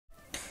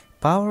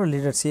Power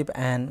leadership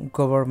and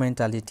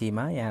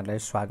गभर्मेन्टालिटीमा यहाँलाई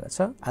स्वागत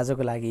छ।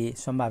 आजको लागि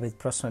सम्भावित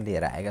प्रश्न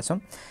लिएर आएका छौँ।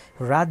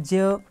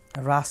 राज्य,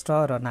 राष्ट्र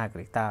र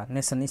नागरिकता,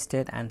 नेसन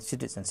स्टेट एन्ड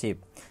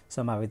सिटिजनशिप।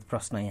 सम्भावित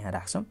प्रश्न यहाँ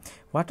राख्छौँ।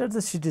 What are the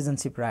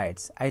citizenship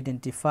rights?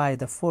 Identify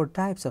the 4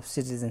 types of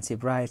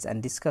citizenship rights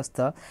and discuss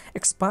the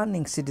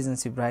expanding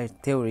citizenship right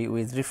theory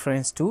with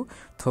reference to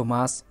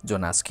Thomas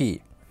जोनास्की।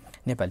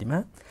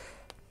 नेपालीमा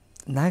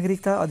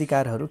नागरिकता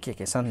अधिकारहरू के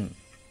छन्?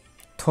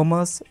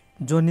 थोमस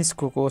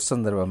जोनिस्को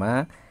सन्दर्भमा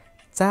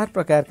 4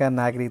 प्रकारका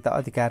नागरिकता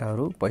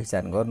अधिकारहरू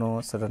पहिचान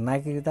गर्नुहोस् र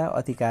नागरिकता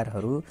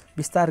अधिकारहरू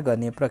विस्तार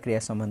गर्ने प्रक्रिया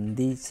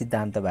सम्बन्धी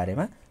सिद्धान्त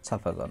बारेमा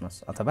छलफल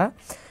गर्नुहोस्, अथवा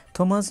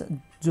थोमस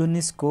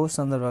जोनिसको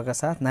सन्दर्भका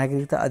साथ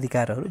नागरिकता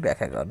अधिकारहरू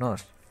व्याख्या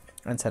गर्नुहोस्।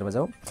 आन्सरमा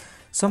जाउँ।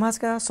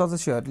 समाजका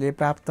सदस्यहरूले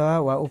प्राप्त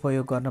वा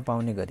उपयोग गर्न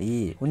पाउने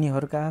गरी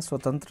उनीहरूका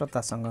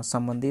स्वतन्त्रतासँग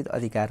सम्बन्धित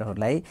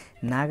अधिकारहरूलाई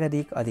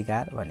नागरिक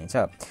अधिकार भनिन्छ।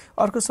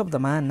 अर्को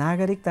शब्दमा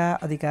नागरिकता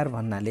अधिकार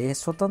भन्नाले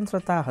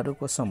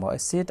स्वतन्त्रताहरूको समूह,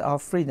 सेट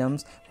अफ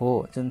फ्रिडम्स हो,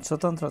 जुन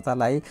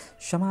स्वतन्त्रतालाई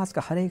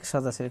समाजका हरेक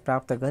सदस्यले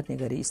प्राप्त गर्ने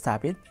गरी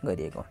स्थापित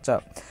गरिएको हुन्छ।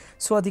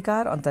 सो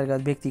अधिकार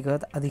अन्तर्गत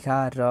व्यक्तिगत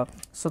अधिकार र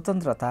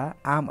स्वतन्त्रता,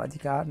 आम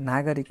अधिकार,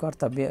 नागरिक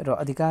कर्तव्य र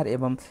अधिकार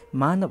एवं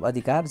मानव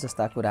अधिकार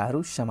जस्ता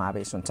कुराहरू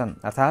समावेश हुन्छन्।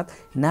 अर्थात्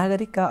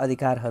नागरिकका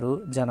अधिकारहरू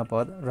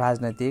जनपद,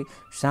 राजनैतिक,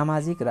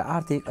 सामाजिक र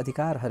आर्थिक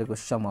अधिकारहरूको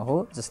समूह हो,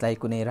 जसलाई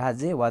कुनै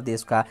राज्य वा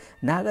देशका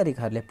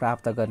नागरिकहरूले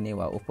प्राप्त गर्ने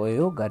वा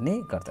उपयोग गर्ने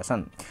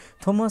गर्दछन्।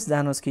 थोमस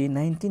जोनास्की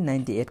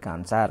 1998 का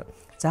अनुसार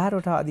 4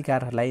 वटा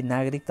अधिकारहरूलाई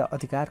नागरिकता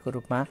अधिकारको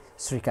रूपमा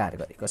स्वीकार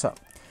गरेको छ।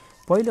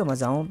 पहिलोमा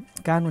जाउँ,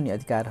 कानुनी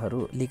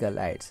अधिकारहरू, लिगल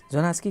राइट्स।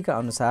 जोनास्कीका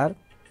अनुसार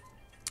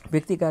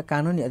व्यक्तिका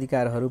कानुनी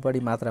अधिकारहरू बढी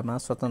मात्रामा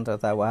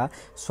स्वतन्त्रता वा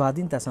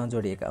स्वाधीनतासँग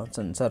जोडिएका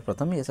हुन्छन्।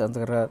 सर्वप्रथम यस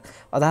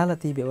अन्तर्गत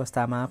अदालती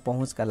व्यवस्थामा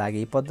पहुँचका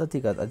लागि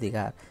पद्धतिगत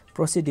अधिकार,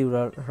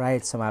 प्रोसिड्युरल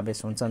राइट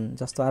समावेश हुन्छन्,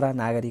 जसद्वारा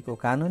नागरिकको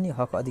कानुनी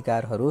हक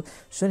अधिकारहरू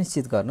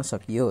सुनिश्चित गर्न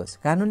सकियोस्।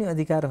 कानुनी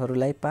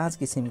अधिकारहरूलाई 5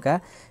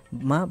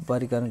 किसिमकामा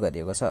वर्गीकरण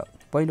गरिएको छ।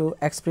 पहिलो,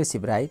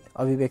 एक्सप्रेसिभ राइट,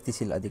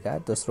 अभिव्यक्तिशील अधिकार।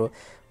 दोस्रो,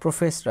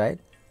 प्रोफेस राइट,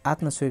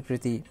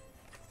 आत्मस्वीकृति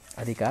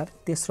अधिकार।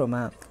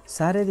 तेस्रोमा,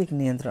 शारीरिक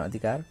नियन्त्रण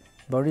अधिकार,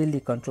 bodily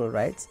control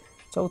rights.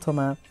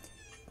 चौथोमा,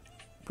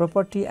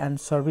 property and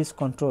service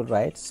control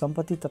right,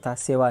 सम्पत्ति तथा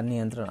सेवा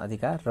नियन्त्रण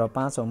अधिकार। र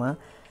 5औँमा,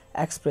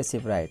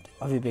 एक्सप्रेसिभ राइट,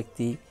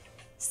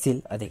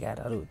 अभिव्यक्तिशील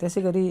अधिकारहरू।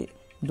 त्यसै गरी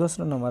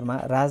दोस्रो नम्बरमा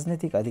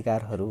राजनैतिक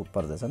अधिकारहरू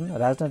पर्दछन्।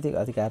 राजनैतिक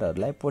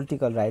अधिकारहरूलाई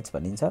पोलिटिकल राइट्स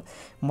भनिन्छ।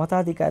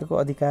 मताधिकारको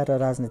अधिकार र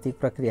राजनैतिक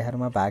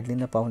प्रक्रियाहरूमा भाग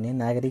लिन पाउने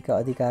नागरिकका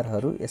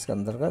अधिकारहरू यसका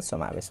अन्तर्गत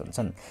समावेश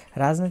हुन्छन्।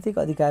 राजनैतिक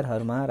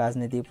अधिकारहरूमा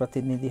राजनीतिक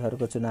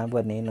प्रतिनिधिहरूको चुनाव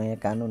गर्ने, नयाँ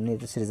कानुन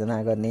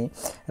सिर्जना गर्ने,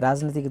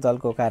 राजनैतिक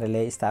दलको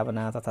कार्यालय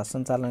स्थापना तथा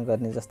सञ्चालन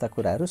गर्ने जस्ता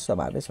कुराहरू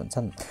समावेश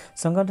हुन्छन्।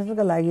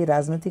 सङ्गठनका लागि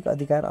राजनैतिक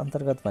अधिकार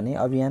अन्तर्गत भने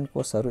अभियान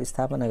कोषहरू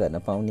स्थापना गर्न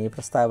पाउने,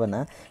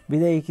 प्रस्तावना,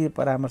 विधेयकी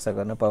परामर्श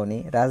गर्न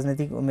पाउने,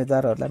 राजनैतिक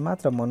उम्मेदवार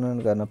मात्र मनोनयन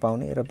गर्न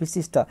पाउने र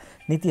विशिष्ट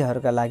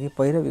नीतिहरूका लागि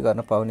पैरवी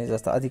गर्न पाउने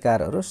जस्ता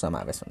अधिकारहरू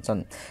समावेश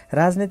हुन्छन्।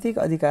 राजनैतिक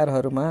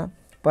अधिकारहरूमा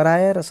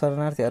पराय र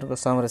शरणार्थीहरूको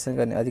संरक्षण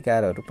गर्ने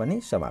अधिकारहरू पनि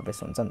समावेश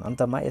हुन्छन्।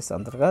 अन्तमा यस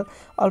अन्तर्गत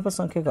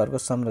अल्पसङ्ख्यकहरूको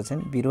संरक्षण,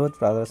 विरोध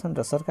प्रदर्शन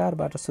र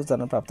सरकारबाट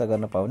सूचना प्राप्त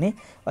गर्न पाउने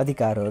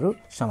अधिकारहरू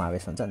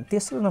समावेश हुन्छन्।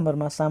 तेस्रो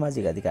नम्बरमा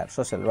सामाजिक अधिकार,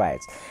 सोसल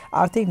राइट्स।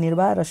 आर्थिक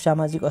निर्वाह र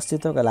सामाजिक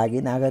अस्तित्वका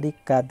लागि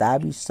नागरिकका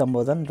दाबी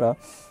सम्बोधन र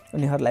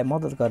उनीहरूलाई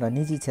मद्दत गर्न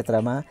निजी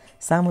क्षेत्रमा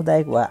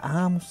सामुदायिक वा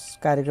आम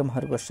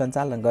कार्यक्रमहरूको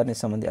सञ्चालन गर्ने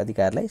सम्बन्धी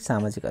अधिकारलाई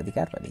सामाजिक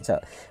अधिकार भनिन्छ।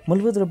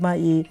 मूलभूत रूपमा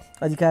यी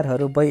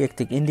अधिकारहरू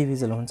वैयक्तिक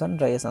इन्डिभिजुअल हुन्छन्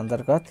र यस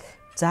अन्तर्गत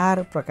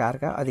 4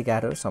 प्रकारका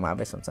अधिकारहरू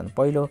समावेश हुन्छन्।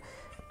 पहिलो,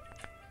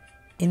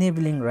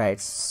 इनेबलिङ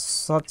राइट्स,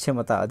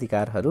 सक्षमता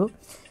अधिकारहरू।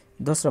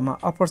 दोस्रोमा,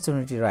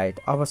 अपर्च्युनिटी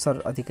राइट,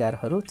 अवसर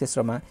अधिकारहरू।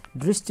 तेस्रोमा,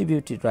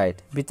 डिस्ट्रिब्युटिभ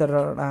राइट,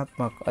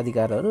 वितरणात्मक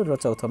अधिकारहरू। र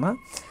चौथोमा,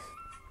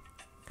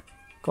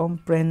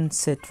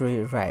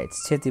 कम्पेन्सेटरी राइट्स,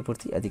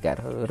 क्षतिपूर्ति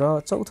अधिकारहरू। र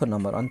चौथो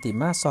नम्बर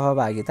अन्तिममा,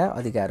 सहभागिता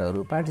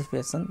अधिकारहरू,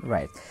 पार्टिसिपेसन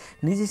राइट।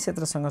 निजी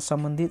क्षेत्रसँग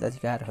सम्बन्धित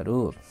अधिकारहरू,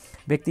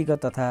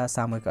 व्यक्तिगत तथा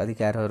सामूहिक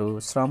अधिकारहरू,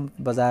 श्रम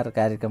बजार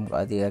कार्यक्रमको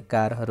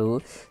अधिकारहरू,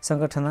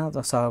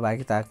 सङ्गठनात्मक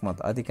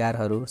सहभागितात्मक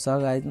अधिकारहरू।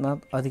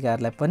 सहभागितात्मक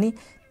अधिकारलाई पनि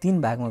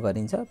 3 भागमा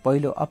गरिन्छ।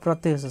 पहिलो,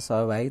 अप्रत्यक्ष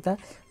सहभागिता,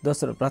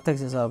 दोस्रो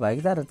प्रत्यक्ष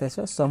सहभागिता र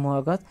तेस्रो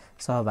समूहगत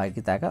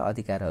सहभागिताका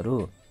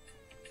अधिकारहरू।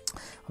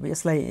 अब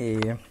यसलाई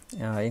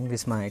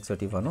इङ्ग्लिसमा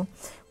एकचोटि भनौँ।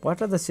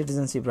 What are the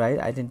citizenship right?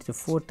 Identify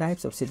 4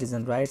 types of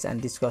citizen rights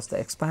and discuss the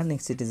expanding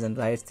citizen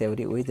rights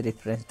theory with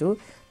reference to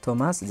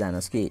Thomas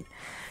जोनास्की।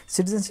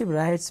 Citizenship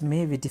rights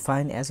may be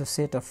defined as a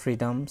set of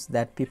freedoms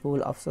that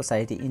people of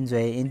society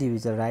enjoy,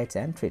 individual rights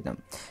and freedom,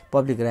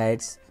 public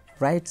rights,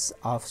 rights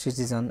of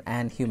citizen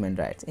and human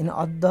rights. In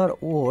other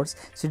words,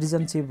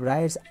 citizenship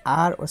rights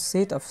are a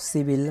set of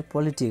civil,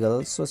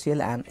 political,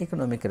 social and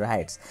economic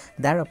rights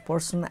that a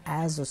person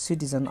as a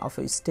citizen of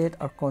a state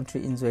or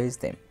country enjoys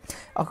them.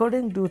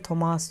 According to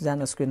Thomas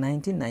Jonaski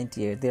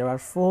 1998, there are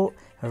 4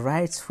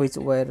 rights which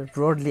were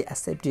broadly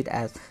accepted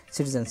as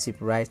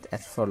citizenship rights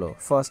as follows.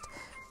 First,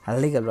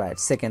 legal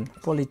rights. Second,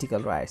 political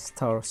rights.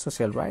 Third,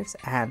 social rights.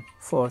 And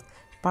fourth,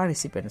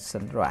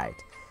 participation right.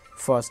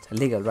 First,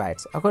 legal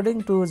rights.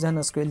 According to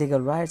Januszky, legal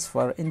rights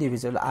for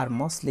individuals are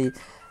mostly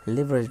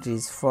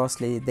liberties.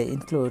 Firstly, they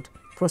include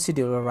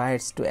procedural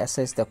rights to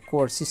access the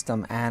court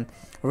system and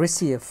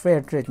receive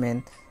fair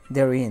treatment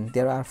therein.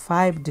 There are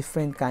 5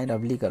 different kinds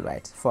of legal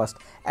rights. First,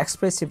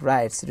 expressive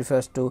rights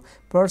refers to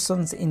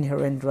persons'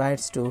 inherent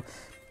rights to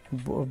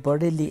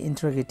bodily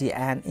integrity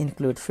and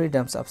include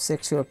freedoms of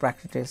sexual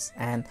practice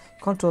and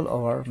control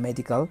over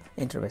medical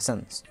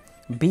interventions.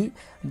 B.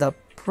 The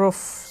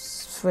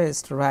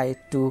professed right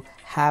to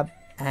have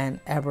an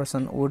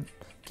abortion would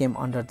come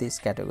under this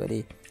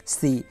category.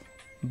 C.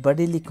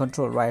 Bodily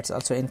control rights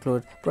also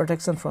include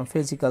protection from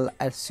physical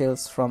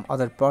assaults from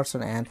other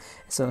person and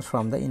assaults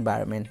from the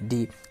environment.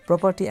 D.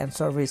 Property and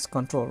service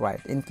control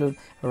rights include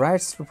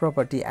rights to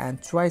property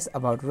and choice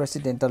about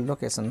residential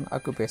location,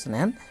 occupation,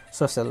 and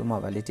social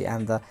mobility.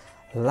 And the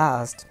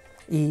last,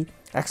 E.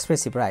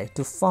 Expressive right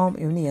to form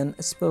union,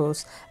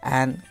 spouse,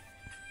 and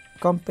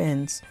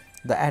compense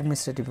the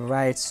administrative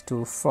rights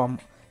to form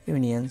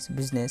unions,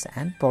 business,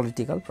 and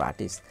political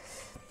parties.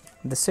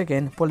 The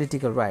second,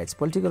 political rights.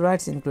 Political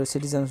rights include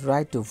citizens'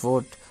 right to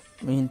vote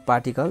in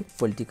political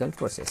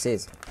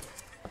processes.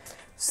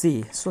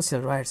 C.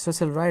 Social rights.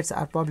 Social rights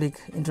are public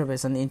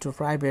intervention into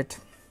private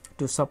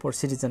to support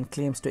citizen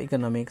claims to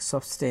economic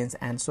substance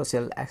and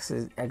social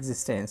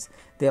existence.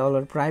 They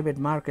allow private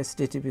market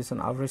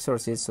distribution of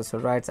resources. Social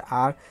rights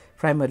are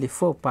primarily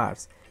 4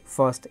 parts.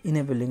 First,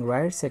 enabling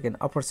right. Second,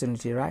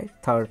 opportunity right.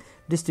 Third,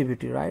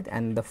 distributive right.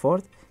 And the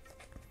fourth,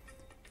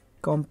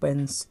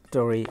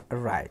 compensatory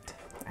right.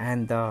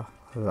 And the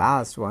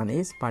last one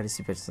is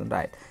participation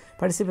right.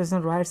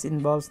 Participation rights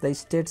involves the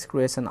state's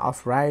creation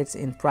of rights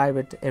in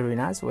private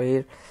arenas,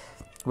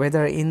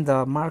 whether in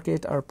the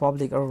market or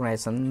public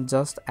organization.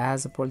 Just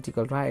as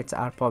political rights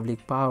are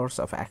public powers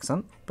of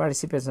action,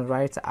 participation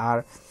rights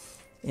are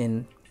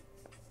in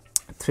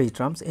 3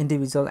 terms: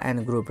 individual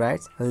and group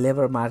rights,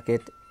 labor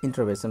market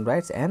intervention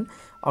rights, and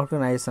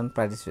organization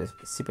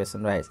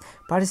participation rights.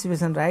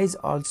 Participation rights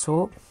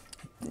also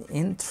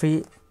in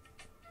 3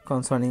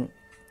 concerning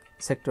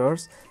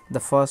sectors. The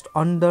first,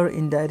 under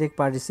indirect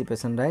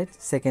participation rights.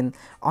 Second,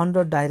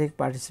 under direct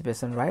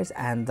participation rights.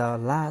 And the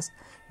last,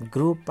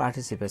 group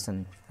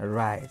participation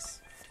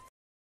rights.